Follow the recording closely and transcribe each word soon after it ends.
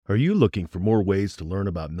Are you looking for more ways to learn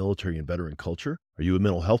about military and veteran culture? Are you a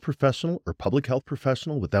mental health professional or public health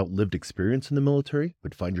professional without lived experience in the military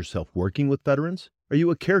but find yourself working with veterans? Are you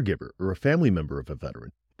a caregiver or a family member of a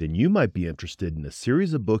veteran? Then you might be interested in a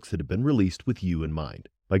series of books that have been released with you in mind.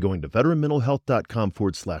 By going to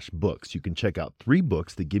veteranmentalhealth.com/books, you can check out 3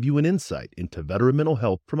 books that give you an insight into veteran mental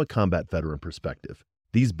health from a combat veteran perspective.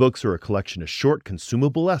 These books are a collection of short,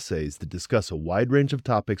 consumable essays that discuss a wide range of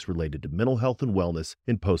topics related to mental health and wellness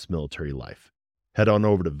in post-military life. Head on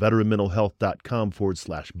over to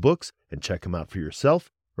veteranmentalhealth.com/books and check them out for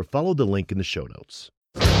yourself, or follow the link in the show notes.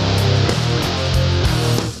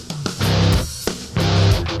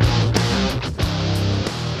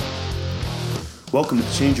 Welcome to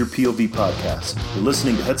the Change Your POV podcast. You're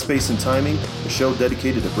listening to Headspace and Timing, a show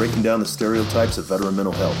dedicated to breaking down the stereotypes of veteran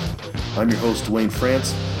mental health. I'm your host, Dwayne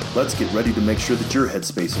France. Let's get ready to make sure that your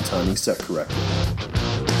headspace and timing set correctly.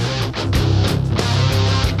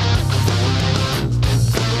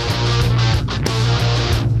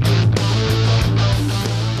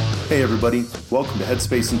 Hey everybody, welcome to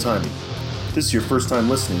Headspace and Timing. If this is your first time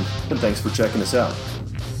listening, then thanks for checking us out.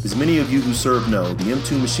 As many of you who serve know, the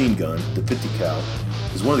M2 machine gun, the 50 cal,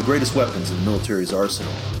 is one of the greatest weapons in the military's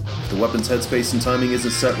arsenal. If the weapon's headspace and timing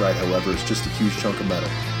isn't set right, however, it's just a huge chunk of metal.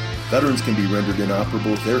 Veterans can be rendered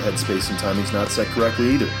inoperable if their headspace and timing's not set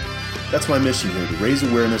correctly either. That's my mission here, to raise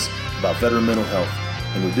awareness about veteran mental health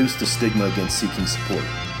and reduce the stigma against seeking support.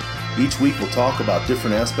 Each week we'll talk about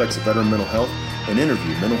different aspects of veteran mental health and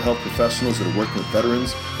interview mental health professionals that are working with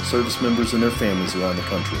veterans, service members, and their families around the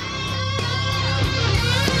country.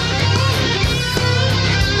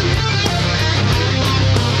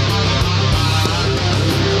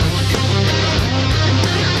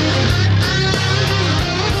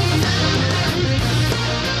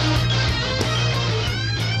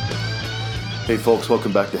 Hey folks,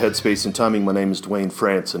 welcome back to Headspace and Timing. My name is Dwayne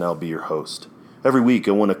France and I'll be your host. Every week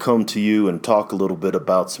I want to come to you and talk a little bit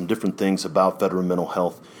about some different things about veteran mental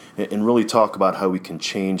health and really talk about how we can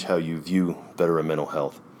change how you view veteran mental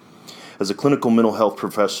health. As a clinical mental health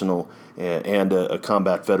professional and a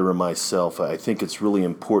combat veteran myself, I think it's really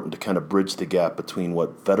important to kind of bridge the gap between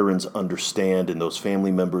what veterans understand and those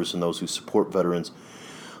family members and those who support veterans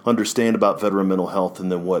understand about veteran mental health,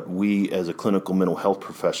 and then what we as a clinical mental health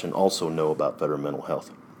profession also know about veteran mental health.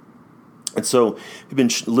 And so if you've been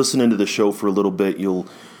listening to the show for a little bit, you'll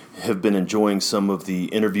have been enjoying some of the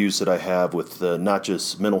interviews that I have with not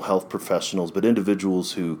just mental health professionals, but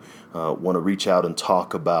individuals who want to reach out and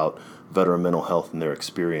talk about veteran mental health and their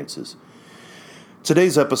experiences.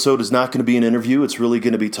 Today's episode is not going to be an interview. It's really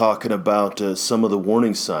going to be talking about some of the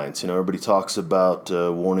warning signs. You know, everybody talks about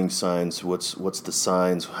warning signs. What's the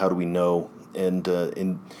signs? How do we know? And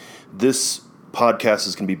this podcast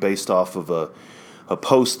is going to be based off of a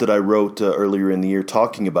post that I wrote earlier in the year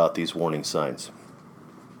talking about these warning signs.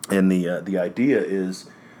 And the idea is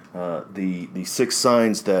the 6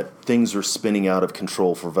 signs that things are spinning out of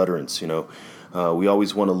control for veterans. You know, we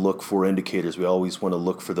always want to look for indicators. We always want to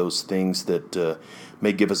look for those things that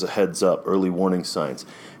may give us a heads up, early warning signs.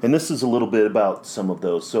 And this is a little bit about some of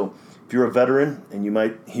those. So if you're a veteran, and you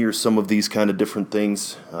might hear some of these kind of different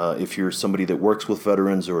things, if you're somebody that works with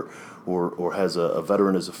veterans or has a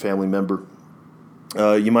veteran as a family member,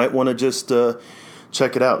 you might want to just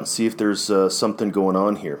check it out and see if there's something going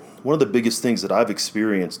on here. One of the biggest things that I've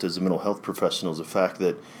experienced as a mental health professional is the fact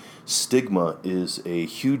that stigma is a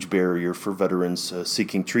huge barrier for veterans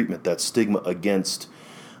seeking treatment. That stigma against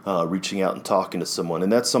reaching out and talking to someone.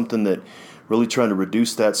 And that's something that really trying to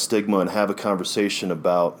reduce that stigma and have a conversation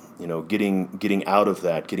about, you know, getting out of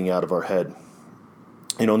that, getting out of our head.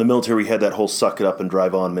 You know, in the military we had that whole suck it up and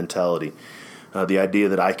drive on mentality. The idea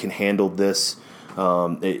that I can handle this,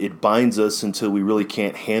 it binds us until we really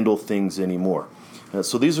can't handle things anymore.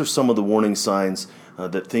 So these are some of the warning signs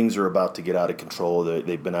that things are about to get out of control, that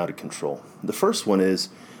they've been out of control. The first one is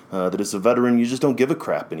that as a veteran, you just don't give a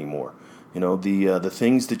crap anymore. You know, the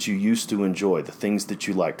things that you used to enjoy, the things that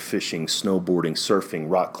you liked, fishing, snowboarding, surfing,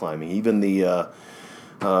 rock climbing, even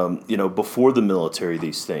before the military,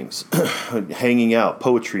 these things, hanging out,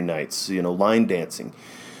 poetry nights, you know, line dancing,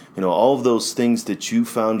 you know, all of those things that you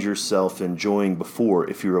found yourself enjoying before,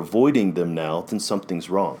 if you're avoiding them now, then something's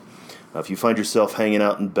wrong. If you find yourself hanging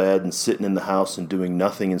out in bed and sitting in the house and doing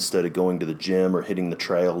nothing instead of going to the gym or hitting the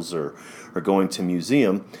trails or going to a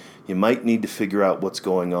museum, you might need to figure out what's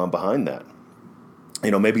going on behind that.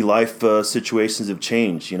 You know, maybe life situations have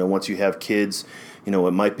changed. You know, once you have kids, you know,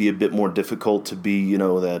 it might be a bit more difficult to be, you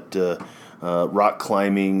know, that rock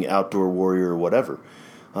climbing, outdoor warrior or whatever.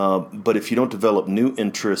 But if you don't develop new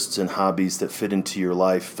interests and hobbies that fit into your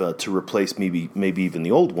life to replace maybe even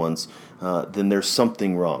the old ones, then there's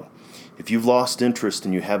something wrong. If you've lost interest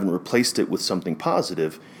and you haven't replaced it with something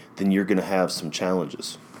positive, then you're going to have some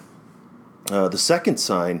challenges. The second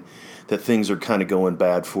sign that things are kind of going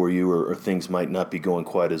bad for you, or things might not be going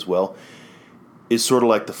quite as well, is sort of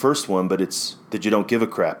like the first one, but it's that you don't give a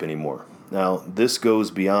crap anymore. Now, this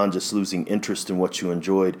goes beyond just losing interest in what you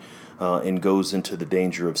enjoyed and goes into the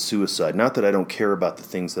danger of suicide. Not that I don't care about the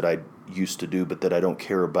things that I used to do, but that I don't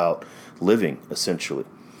care about living, essentially.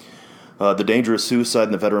 The danger of suicide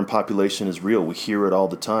in the veteran population is real. We hear it all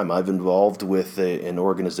the time. I've involved with an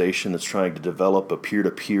organization that's trying to develop a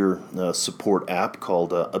peer-to-peer support app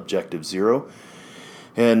called Objective Zero.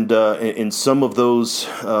 And in some of those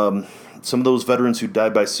veterans who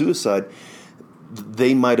died by suicide,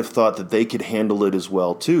 they might have thought that they could handle it as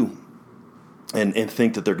well too, and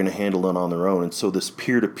think that they're going to handle it on their own. And so this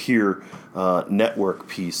peer-to-peer network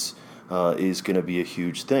piece is going to be a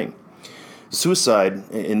huge thing.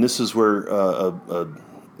 Suicide, and this is where,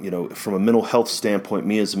 from a mental health standpoint,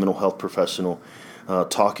 me as a mental health professional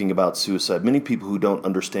talking about suicide, many people who don't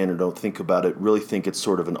understand or don't think about it really think it's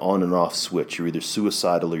sort of an on and off switch. You're either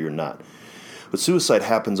suicidal or you're not. But suicide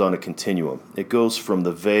happens on a continuum. It goes from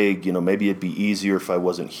the vague, maybe it'd be easier if I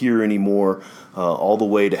wasn't here anymore, all the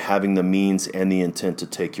way to having the means and the intent to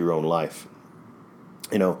take your own life.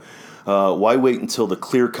 Why wait until the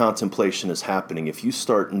clear contemplation is happening? If you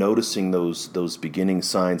start noticing those beginning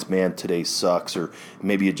signs, man, today sucks, or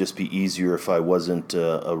maybe it'd just be easier if I wasn't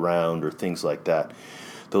around, or things like that.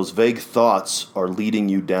 Those vague thoughts are leading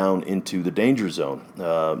you down into the danger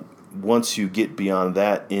zone. Once you get beyond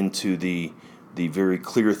that into the very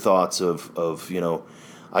clear thoughts of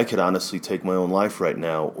I could honestly take my own life right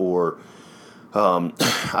now, or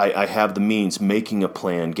I have the means, making a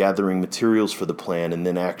plan, gathering materials for the plan, and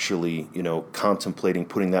then actually, contemplating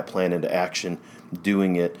putting that plan into action,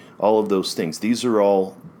 doing it, all of those things. These are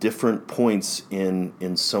all different points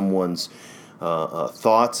in someone's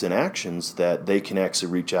thoughts and actions that they can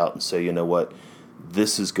actually reach out and say, you know what,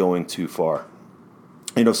 this is going too far.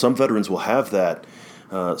 Some veterans will have that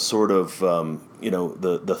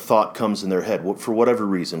the thought comes in their head for whatever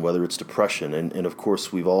reason, whether it's depression. And of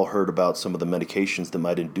course, we've all heard about some of the medications that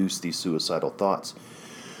might induce these suicidal thoughts.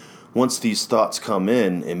 Once these thoughts come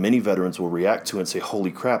in, and many veterans will react to it and say,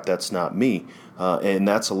 holy crap, that's not me. And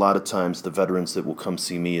that's a lot of times the veterans that will come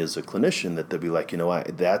see me as a clinician, that they'll be like,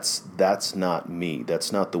 that's not me.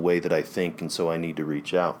 That's not the way that I think, and so I need to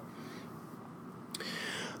reach out.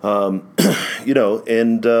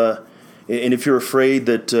 And if you're afraid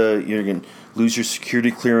that you're going to lose your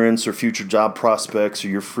security clearance or future job prospects or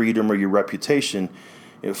your freedom or your reputation,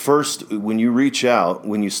 first, when you reach out,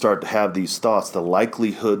 when you start to have these thoughts, the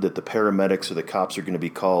likelihood that the paramedics or the cops are going to be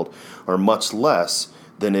called are much less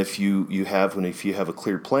than if you have a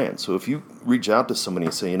clear plan. So if you reach out to somebody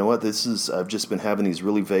and say, I've just been having these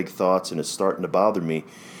really vague thoughts and it's starting to bother me.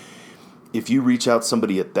 If you reach out to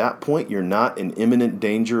somebody at that point, you're not in imminent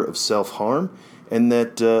danger of self-harm, and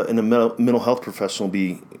that a mental health professional will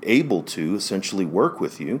be able to essentially work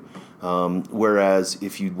with you. Whereas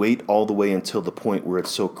if you wait all the way until the point where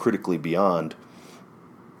it's so critically beyond,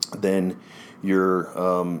 then you're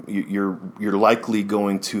likely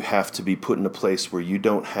going to have to be put in a place where you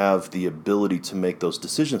don't have the ability to make those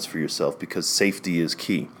decisions for yourself, because safety is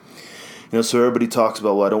key. So everybody talks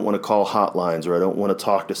about, well, I don't want to call hotlines, or I don't want to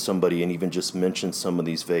talk to somebody and even just mention some of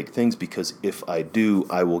these vague things, because if I do,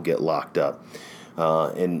 I will get locked up.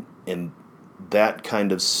 And that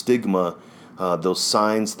kind of stigma, those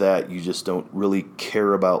signs that you just don't really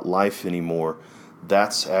care about life anymore,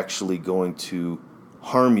 that's actually going to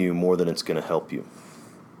harm you more than it's going to help you.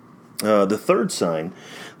 The third sign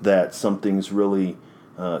that something's really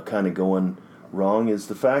kind of going wrong is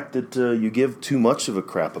the fact that you give too much of a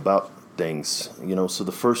crap about things. So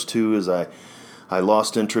the first two is I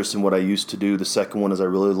lost interest in what I used to do. The second one is I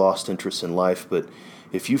really lost interest in life. But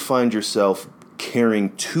if you find yourself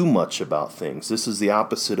caring too much about things, this is the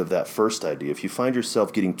opposite of that first idea. If you find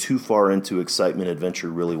yourself getting too far into excitement, adventure,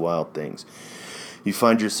 really wild things, you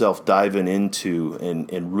find yourself diving into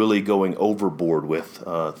and really going overboard with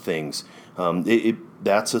things,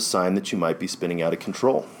 that's a sign that you might be spinning out of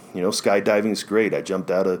control. Skydiving is great. I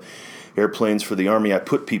jumped out of airplanes for the Army. I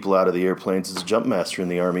put people out of the airplanes as a jump master in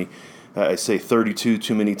the Army. I say 32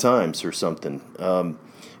 too many times or something.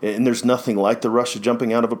 And there's nothing like the rush of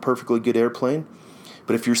jumping out of a perfectly good airplane.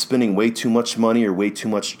 But if you're spending way too much money or way too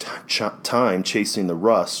much time chasing the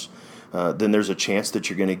rush, then there's a chance that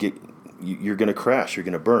you're going to crash, you're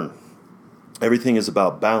going to burn. Everything is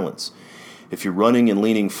about balance. If you're running and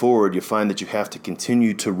leaning forward, you find that you have to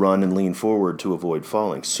continue to run and lean forward to avoid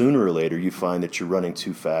falling. Sooner or later, you find that you're running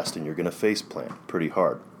too fast and you're going to face plant pretty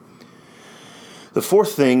hard. The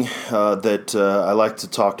fourth thing that I like to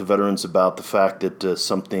talk to veterans about, the fact that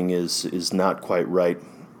something is not quite right,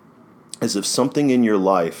 is if something in your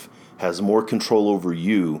life has more control over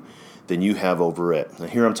you than you have over it. Now,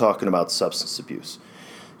 here I'm talking about substance abuse.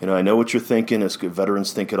 I know what you're thinking. As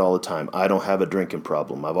veterans think it all the time. I don't have a drinking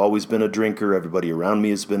problem. I've always been a drinker. Everybody around me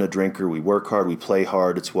has been a drinker. We work hard. We play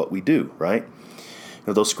hard. It's what we do, right?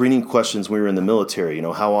 Those screening questions when we were in the military,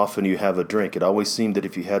 how often do you have a drink? It always seemed that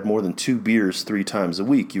if you had more than 2 beers 3 times a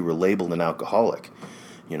week, you were labeled an alcoholic.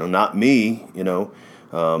 Not me,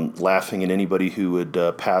 laughing at anybody who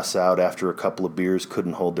would pass out after a couple of beers,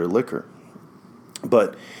 couldn't hold their liquor.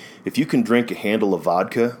 But if you can drink a handle of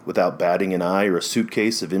vodka without batting an eye, or a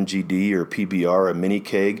suitcase of MGD or PBR, a mini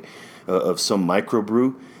keg of some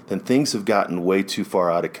microbrew, then things have gotten way too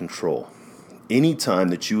far out of control. Any time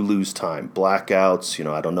that you lose time, blackouts,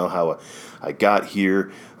 I don't know how I got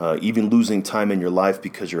here, even losing time in your life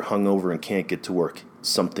because you're hungover and can't get to work,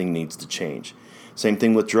 something needs to change. Same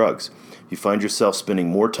thing with drugs. You find yourself spending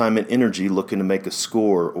more time and energy looking to make a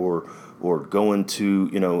score or going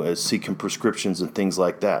to, seeking prescriptions and things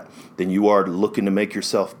like that, than you are looking to make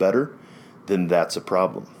yourself better, then that's a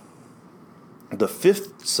problem. The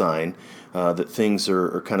fifth sign that things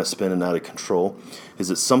are kind of spinning out of control is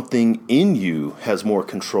that something in you has more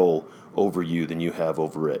control over you than you have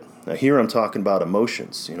over it. Now here I'm talking about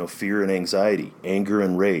emotions, fear and anxiety, anger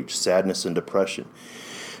and rage, sadness and depression.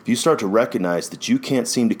 If you start to recognize that you can't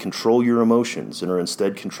seem to control your emotions and are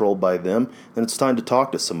instead controlled by them, then it's time to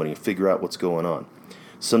talk to somebody and figure out what's going on.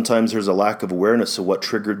 Sometimes there's a lack of awareness of what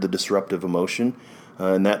triggered the disruptive emotion,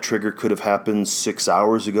 and that trigger could have happened 6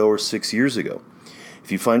 hours ago or 6 years ago.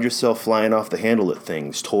 If you find yourself flying off the handle at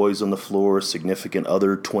things, toys on the floor, significant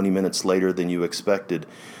other 20 minutes later than you expected,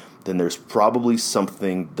 then there's probably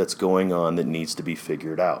something that's going on that needs to be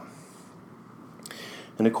figured out.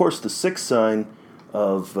 And of course, the sixth sign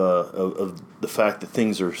of the fact that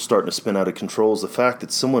things are starting to spin out of control is the fact that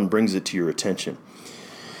someone brings it to your attention.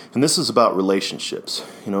 And this is about relationships,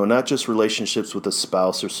 not just relationships with a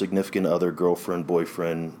spouse or significant other, girlfriend,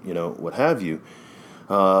 boyfriend, what have you,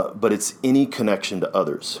 but it's any connection to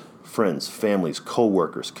others, friends, families,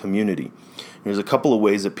 co-workers, community. There's a couple of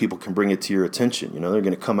ways that people can bring it to your attention. They're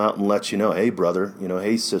going to come out and let you know, hey, brother,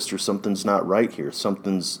 hey, sister, something's not right here.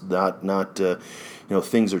 Something's not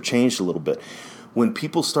things are changed a little bit. When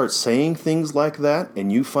people start saying things like that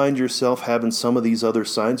and you find yourself having some of these other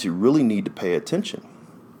signs, you really need to pay attention.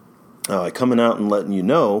 Coming out and letting you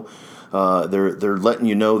know, they're letting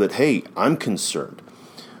you know that, hey, I'm concerned.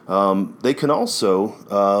 They can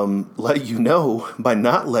also let you know by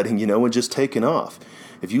not letting you know and just taking off.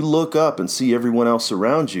 If you look up and see everyone else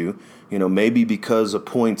around you, maybe because of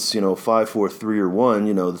points, 5, 4, 3, or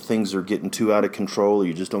 1, the things are getting too out of control, or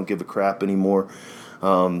you just don't give a crap anymore.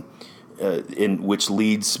 Which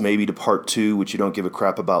leads maybe to part 2, which you don't give a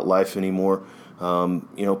crap about life anymore.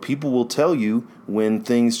 People will tell you when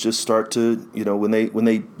things just start to, when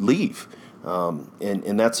they leave,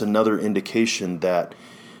 and that's another indication that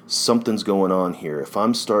something's going on here. If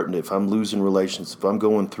I'm losing relations, if I'm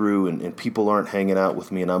going through and people aren't hanging out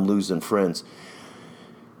with me and I'm losing friends,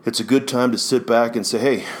 it's a good time to sit back and say,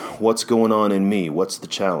 hey, what's going on in me? What's the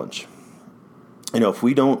challenge? If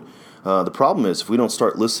we don't. The problem is if we don't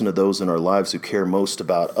start listening to those in our lives who care most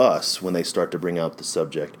about us when they start to bring out the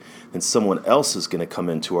subject, then someone else is going to come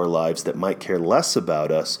into our lives that might care less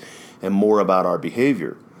about us and more about our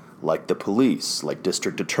behavior, like the police, like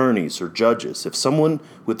district attorneys or judges. If someone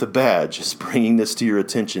with a badge is bringing this to your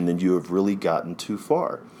attention, then you have really gotten too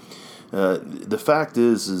far. The fact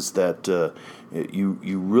is that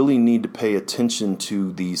you really need to pay attention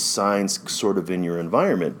to these signs sort of in your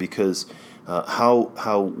environment, because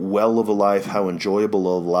how well of a life, how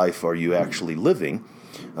enjoyable of a life are you actually living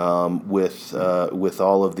with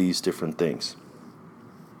all of these different things?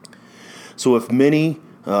 So if many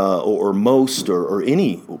or most or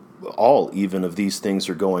any, all even of these things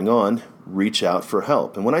are going on, reach out for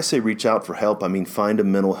help. And when I say reach out for help, I mean find a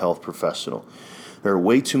mental health professional. There are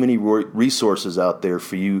way too many resources out there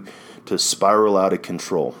for you to spiral out of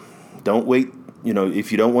control. Don't wait.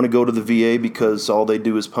 If you don't want to go to the VA because all they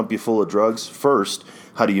do is pump you full of drugs, first,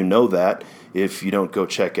 how do you know that if you don't go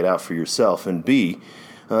check it out for yourself? And B,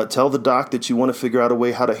 tell the doc that you want to figure out a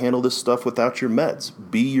way how to handle this stuff without your meds.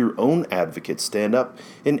 Be your own advocate. Stand up,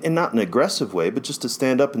 and not in an aggressive way, but just to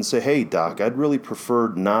stand up and say, hey, doc, I'd really prefer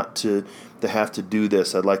not to have to do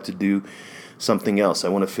this. I'd like to do something else. I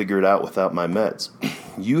want to figure it out without my meds.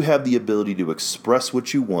 You have the ability to express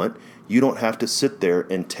what you want. You don't have to sit there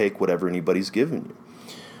and take whatever anybody's giving you.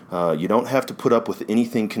 You don't have to put up with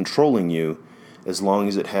anything controlling you as long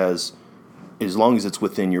as it's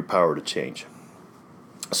within your power to change.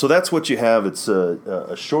 So that's what you have. It's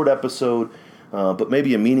a short episode, but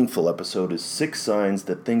maybe a meaningful episode. Is 6 signs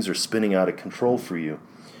that things are spinning out of control for you.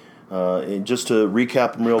 And just to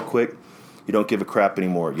recap them real quick, you don't give a crap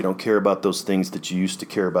anymore. You don't care about those things that you used to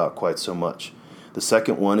care about quite so much. The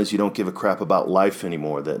second one is you don't give a crap about life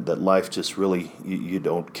anymore, that life just really, you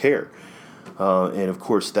don't care. And of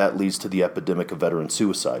course, that leads to the epidemic of veteran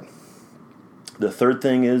suicide. The third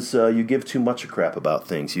thing is you give too much a crap about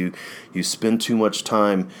things. You spend too much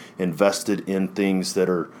time invested in things that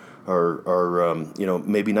are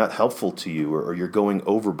maybe not helpful to you, or you're going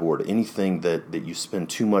overboard. Anything that you spend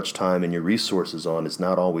too much time and your resources on is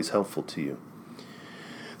not always helpful to you.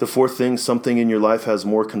 The fourth thing, something in your life has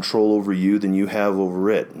more control over you than you have over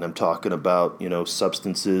it. And I'm talking about,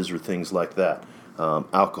 substances or things like that.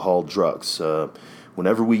 Alcohol, drugs.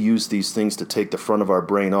 Whenever we use these things to take the front of our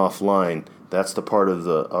brain offline, that's the part of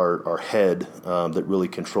our head that really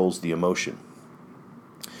controls the emotion.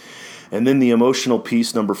 And then the emotional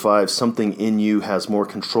piece, number 5, something in you has more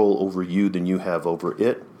control over you than you have over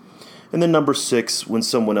it. And then number 6, when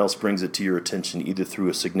someone else brings it to your attention, either through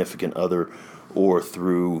a significant other or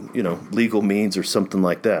through, legal means or something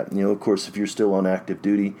like that. Of course, if you're still on active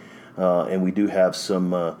duty, and we do have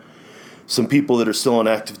some people that are still on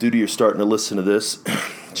active duty are starting to listen to this,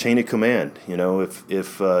 chain of command.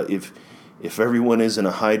 If everyone is in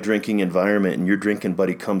a high drinking environment and your drinking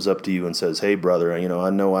buddy comes up to you and says, "Hey brother, I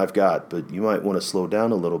know I've got, but you might want to slow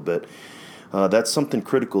down a little bit," that's something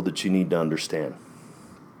critical that you need to understand.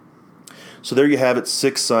 So there you have it,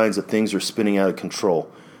 6 signs that things are spinning out of control.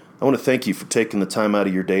 I want to thank you for taking the time out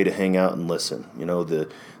of your day to hang out and listen. The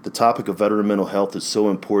topic of veteran mental health is so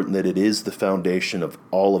important that it is the foundation of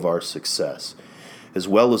all of our success, as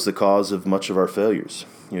well as the cause of much of our failures.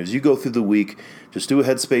 As you go through the week, just do a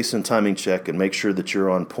headspace and timing check and make sure that you're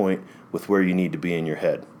on point with where you need to be in your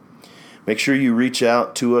head. Make sure you reach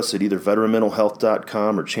out to us at either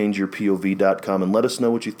veteranmentalhealth.com or changeyourpov.com and let us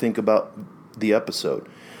know what you think about the episode.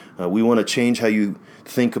 We want to change how you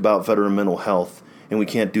think about veteran mental health, and we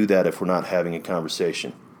can't do that if we're not having a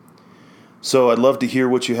conversation. So I'd love to hear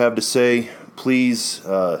what you have to say. Please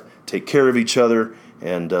take care of each other,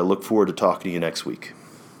 and look forward to talking to you next week.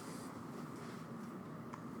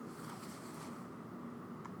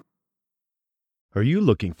 Are you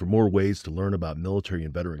looking for more ways to learn about military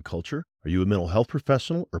and veteran culture? Are you a mental health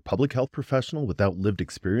professional or public health professional without lived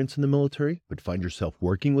experience in the military, but find yourself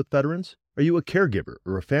working with veterans? Are you a caregiver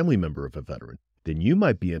or a family member of a veteran? Then you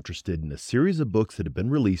might be interested in a series of books that have been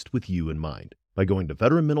released with you in mind. By going to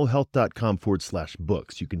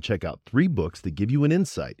veteranmentalhealth.com/books, you can check out 3 books that give you an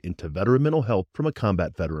insight into veteran mental health from a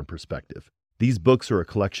combat veteran perspective. These books are a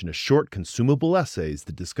collection of short, consumable essays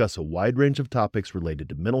that discuss a wide range of topics related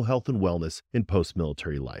to mental health and wellness in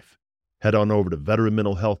post-military life. Head on over to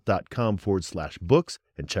veteranmentalhealth.com/books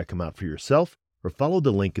and check them out for yourself, or follow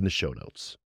the link in the show notes.